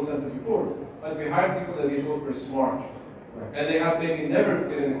sat in call centers before, but we hired people that we thought were smart. Right. And they had maybe never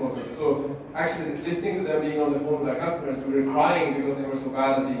been in a call center. So actually listening to them being on the phone with our customers, we were crying because they were so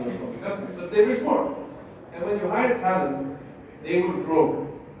bad at being on the phone with customers. But they were smart. And when you hire talent, they will grow.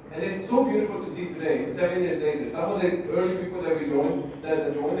 And it's so beautiful to see today, 7 years later, some of the early people that we joined, that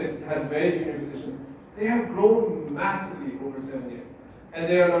had very junior positions, they have grown massively over 7 years. And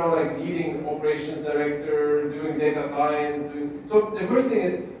they are now like leading operations director, doing data science, so the first thing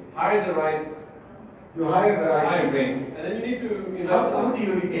is hire the right brains. And then you need to invest. How do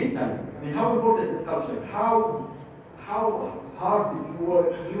you retain talent? I mean, how important is culture? How hard did you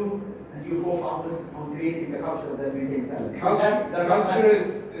work, you and your co-founders, on creating a culture that retains talent? Culture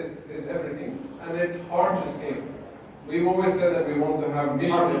is everything, and it's hard to scale. We've always said that we want to have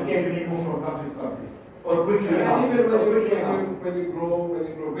mission. Hard to scale when you move from country to country, or quickly. And even when you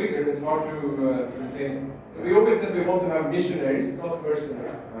grow bigger, it's hard to retain. So we always said we want to have missionaries, not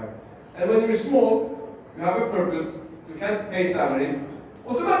mercenaries. Right. And when you're small, you have a purpose. You can't pay salaries.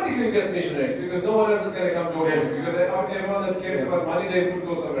 Automatically you get missionaries because no one else is going to come join us. Because everyone that cares about money, they would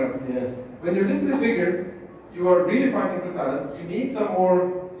go somewhere else. Yes. When you're a little bit bigger, you are really fighting for talent. You need some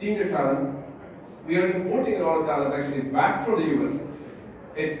more senior talent. We are importing a lot of talent actually back from the US.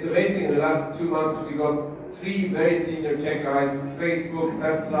 It's amazing. In the last 2 months, we got 3 very senior tech guys, Facebook,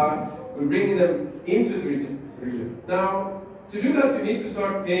 Tesla. We're bringing them into the region. Brilliant. Now, to do that, you need to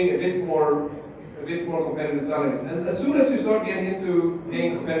start paying a bit more competitive salaries. And as soon as you start getting into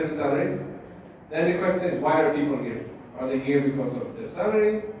paying competitive salaries, then the question is, why are people here? Are they here because of their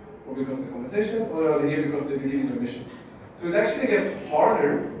salary, or because of the conversation, or are they here because they believe in your mission? So it actually gets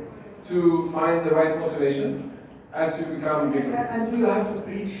harder to find the right motivation as you become bigger. And do you have to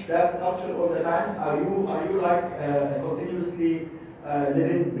preach that culture all the time? Are you like a continuously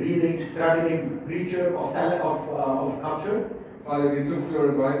living, breathing, traveling preacher of talent, of culture? Father, we took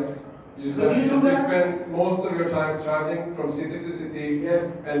your advice. You said you spend most of your time traveling from city to city, yes,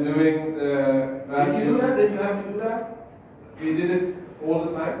 and doing the values. Did you do that? Did you have to do that? We did it all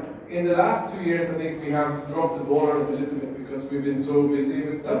the time. In the last 2 years, I think we have dropped the ball on it a little bit because we've been so busy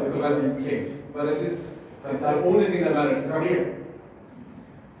with stuff. But it's the only thing that matters. Rabea.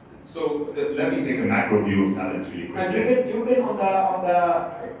 So let me take a macro view of talent really quickly. And you've been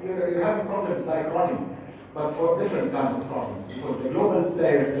you're having problems like running, but for different kinds of problems. Because the global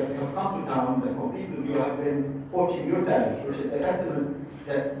players that have come to town, that compete with you, have been poaching your talent, which is a testament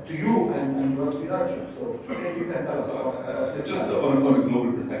to you and what we nurture. So maybe you can tell us about just on a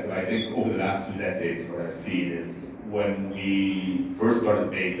global perspective, I think over the last 2 decades, what I've seen is when we first started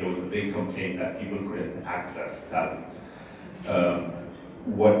Make, there was a big complaint that people couldn't access talent.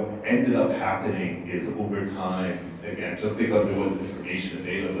 What ended up happening is over time, again, just because there was information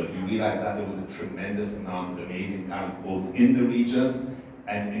available, you realized that there was a tremendous amount of amazing talent both in the region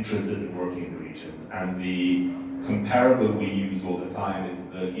and interested in working in the region. And the comparable we use all the time is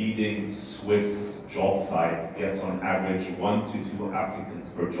the leading Swiss job site gets on average 1 to 2 applicants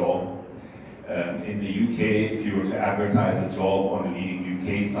per job. In the UK, if you were to advertise a job on a leading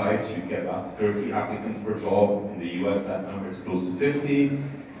UK site, you get about 30 applicants per job. In the US, that number is close to 50.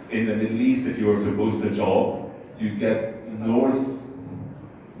 In the Middle East, if you were to post a job, you get north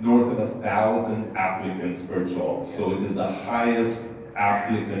of 1,000 applicants per job. So it is the highest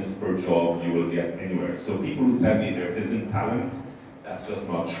applicants per job you will get anywhere. So people who tell me there isn't talent, that's just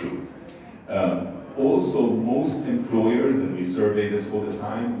not true. Also, most employers, and we survey this all the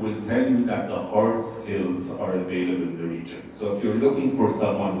time, will tell you that the hard skills are available in the region. So if you're looking for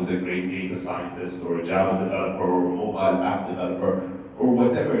someone who's a great data scientist or a Java developer or a mobile app developer or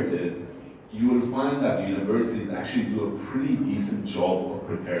whatever it is, you will find that universities actually do a pretty decent job of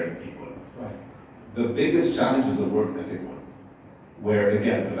preparing people. Right. The biggest challenge is the work ethic one, where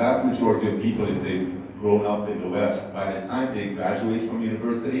again, the vast majority of people, if they've grown up in the West, by the time they graduate from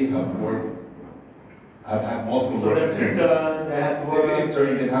university, have worked have had multiple So work that's experiences. they have to work. They've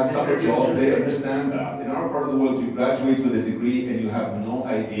interned, they've had summer jobs, they understand that. In our part of the world, you graduate with a degree and you have no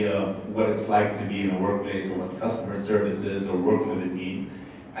idea what it's like to be in a workplace or what customer service is or working with a team,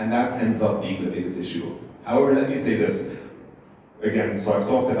 and that ends up being the biggest issue. However, let me say this. Again, so I've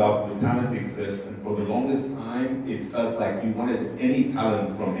talked about the talent exists, and for the longest time, it felt like you wanted any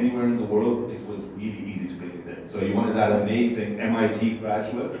talent from anywhere in the world, it was really easy to bring it in. So you wanted that amazing MIT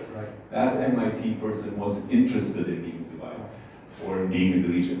graduate, that MIT person was interested in being in Dubai, or being in the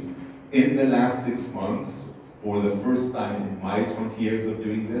region. In the last 6 months, for the first time in my 20 years of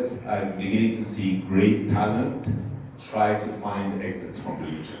doing this, I'm beginning to see great talent try to find exits from the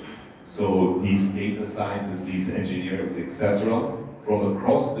region. So these data scientists, these engineers, etc., from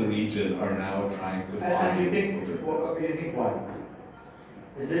across the region are now trying to find. And you think why?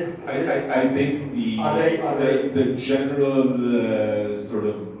 Is this? I think the general sort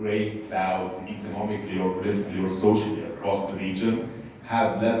of gray clouds, economically or politically or socially across the region,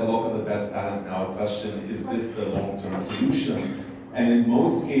 have led a lot of the best talent now question: is this the long-term solution? And in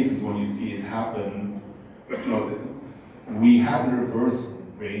most cases, when you see it happen, we had a reverse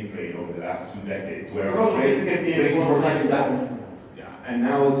brain drain over the last 2 decades, where brains were like that. Yeah, and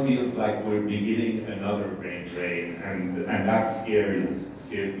now it feels like we're beginning another brain drain, and that scares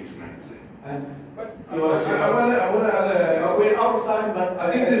me tremendously. But I want to add a... We're out of time, but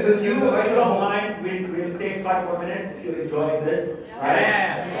I think this is... if you don't mind, we'll take 5 more minutes if you're enjoying this.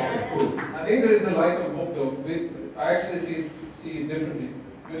 Yeah. I think there is a light of hope though. I actually see it differently,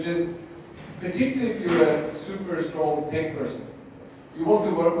 which is, particularly if you're a super strong tech person, you want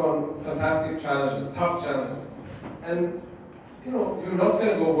to work on fantastic challenges, tough challenges, and you're not going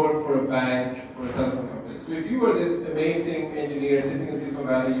to go work for a bank or a telecom company. So if you were this amazing engineer sitting in Silicon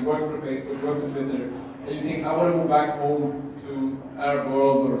Valley, you work for Facebook, you work for Twitter, and you think, I want to move back home to Arab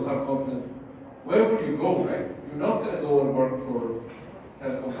world or subcontinent, where would you go, right? You're not going to go and work for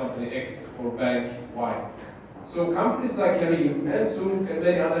telecom company X or bank Y. So companies like Careem and Souq and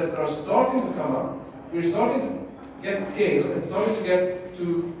many others that are starting to come up, we're starting to get scale and starting to get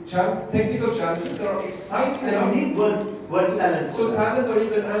to technical challenges that are exciting enough. And you need world talent. So talent or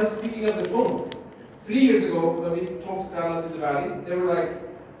even us picking up the phone. 3 years ago, when we talked to talent in the valley, they were like,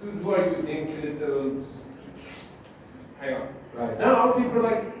 dude, who are you thinking little... Hang on. Right. Now people are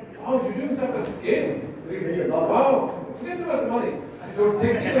like, wow, you're doing stuff at scale. $3 million. Wow, forget about the money. Your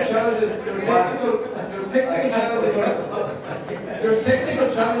technical challenges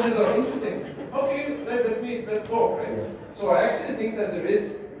are interesting. Okay, let's talk, right? Yes. So I actually think that there is,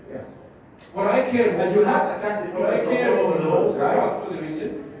 what I care most about for the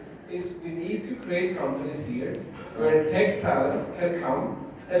region is we need to create companies here where tech talent can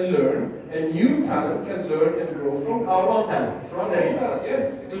come and learn, and new talent can learn and grow from our own talent, from the talent,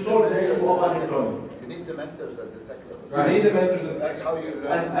 yes. To solve the issue of unemployment. You need the mentors at the tech level. You need the mentors. That's how you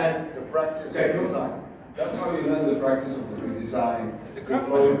learn the practice of design. That's how you learn the practice of the design,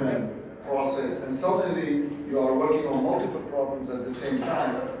 deployment, process, and suddenly you are working on multiple problems at the same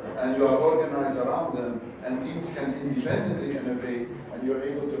time, and you are organized around them, and teams can independently innovate, and you're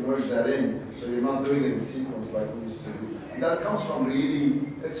able to merge that in, so you're not doing it in sequence like we used to do. And that comes from really,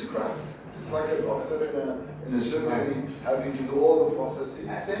 it's a craft. It's like a doctor in a surgery having to do all the processes.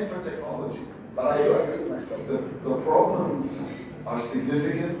 Same for technology. But I do agree with myself. The problems are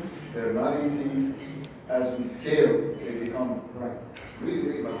significant, they're not easy. As we scale, they become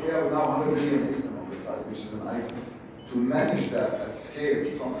really, like we have now 100 million ASIN on the side, which is an item. To manage that at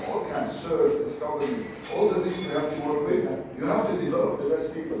scale, from all kinds, search, discovery, all the things we have to work with, you have to develop the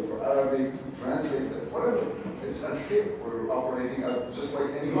best people for Arabic, translate that, whatever. It's at scale. We're operating at just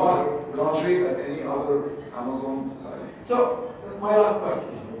like any other country, at any other Amazon site. So, my last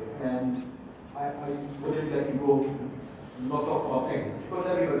question, and I wouldn't let you go not talk about exits, because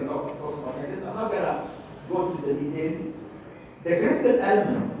everybody talks about exits. I'm not going to go into the details. The critical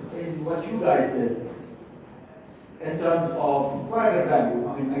element in what you guys did, in terms of whatever value,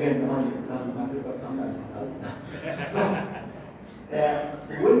 I mean, again, the money doesn't matter, but sometimes it does.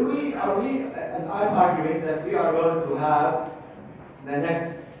 And I'm arguing that we are going to have the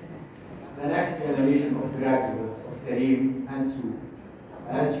next generation of graduates of Careem and Souq.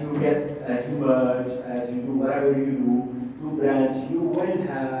 As you merge, as you do whatever you do branch, you will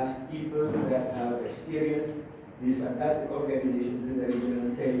have people that have experienced these fantastic organizations in the region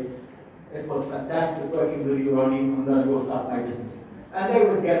and say, it was fantastic working with you, Ronnie, I'm going to go start my business. And they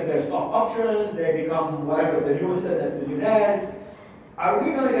will get their stock options, they become whatever the new internet millionaires. Are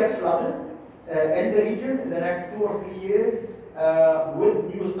we going to get flooded in the region in the next 2 or 3 years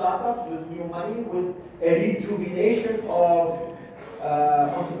with new startups, with new money, with a rejuvenation of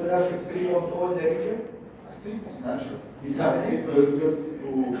entrepreneurship 3.0 in the region? I think it's natural. It's You have happening. people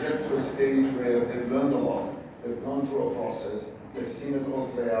who get to a stage where they've learned a lot, they've gone through a process, they've seen it all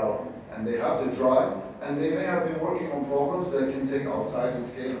play out, and they have the drive, and they may have been working on problems that can take outside the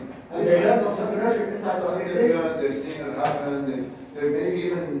scale. And they learn entrepreneurship inside the organization. They've seen it happen, they've maybe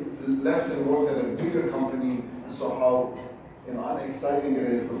even left and worked at a bigger company and saw how unexciting it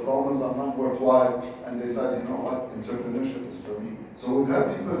is, the problems are not worthwhile, and they decide, you know what, entrepreneurship is for me. So we've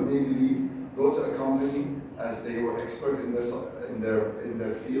had people maybe leave, go to a company as they were expert in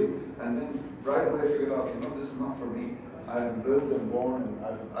their field, and then right away figured out, this is not for me. I've built and born, and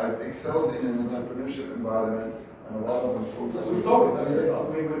I've excelled in an entrepreneurship environment, and a lot of them chose. We saw it.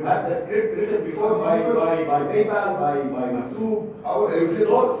 We've had the script written before by PayPal, by Maktub. Our exit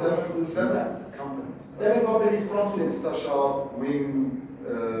was seven companies. 7 companies from InstaShop, Wing,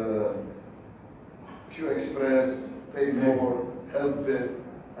 QExpress, Pay4, Helpbit,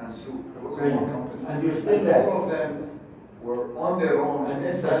 and Souq. It was one company. And you're still there. All of them were on their own, and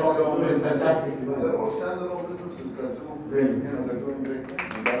standalone businesses. fantastic. They're all standalone businesses that do, Really? they're doing great things.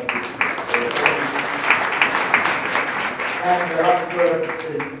 And that's And the last word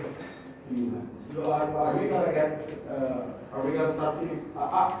is you. So are we gonna get? Are we gonna start to?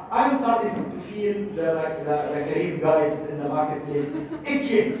 I'm starting to feel the Careem guys in the marketplace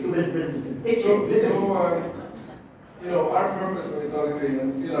itching to build businesses. Itching. Our purpose when we started Careem, and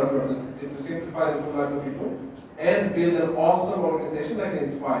still our purpose, is to simplify the lives of people and build an awesome organization that can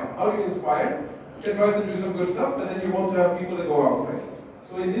inspire. How do you inspire? You try to do some good stuff, but then you want to have people that go out, right?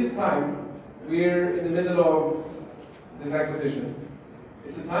 So in this time, we're in the middle of this acquisition.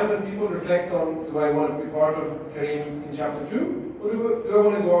 It's a time when people reflect on, do I want to be part of Careem in chapter 2, or do I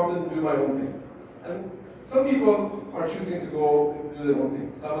want to go out and do my own thing? And some people are choosing to go do their own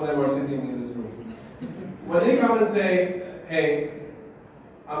thing. Some of them are sitting in this room. When they come and say, hey,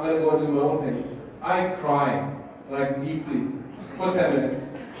 I'm going to go and do my own thing, I cry, deeply, for 10 minutes.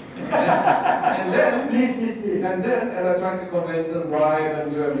 And then I try to convince and bribe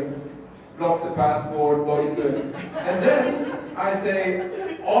and do everything. Block the passport, body good. And then I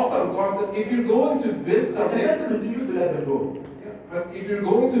say, awesome, go out. If you're going to build something, it's to you to let them go. Yeah, but if you're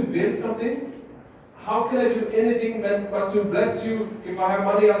going to build something, how can I do anything but to bless you? If I have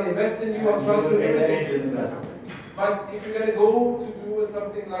money, I'll invest in you, I'll try to do everything. But if you're going to go to do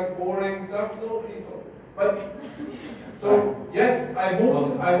something like boring stuff, no, please don't. But so yes, I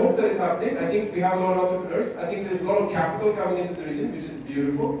hope that it's happening. I think we have a lot of entrepreneurs. I think there's a lot of capital coming into the region, which is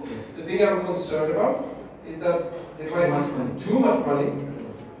beautiful. The thing I'm concerned about is that there might be too much money,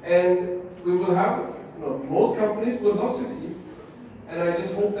 and we will have, most companies will not succeed. And I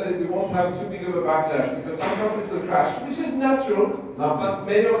just hope that we won't have too big of a backlash, because some companies will crash, which is natural, but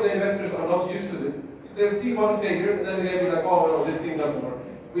many of the investors are not used to this. So they'll see one failure, and then they'll be like, oh no, this thing doesn't work.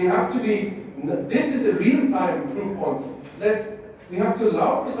 We have to be, this is the real-time proof point. We have to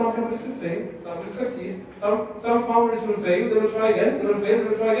allow for some companies to fail, some will succeed, some founders will fail, they will try again, they will fail, they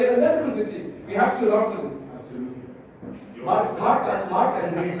will try again, and then they will succeed. We have to allow for this. Absolutely. Mark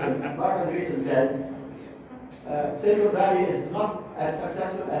Andreessen says, Silicon Valley is not as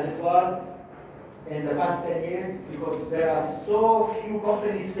successful as it was in the past 10 years because there are so few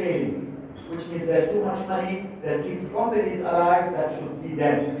companies failing, which means there's too much money that keeps companies alive that should be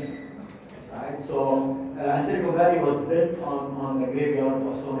dead. Right? So, and Silicon Valley was built on the graveyard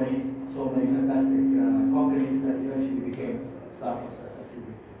of so many fantastic companies that eventually became startups that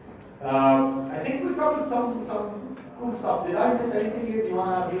succeeded. I think we covered some cool stuff. Did I miss anything here? Do you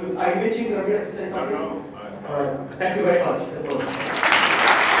want to? Are you reaching Rabea to say something? No. All right. Thank you very much.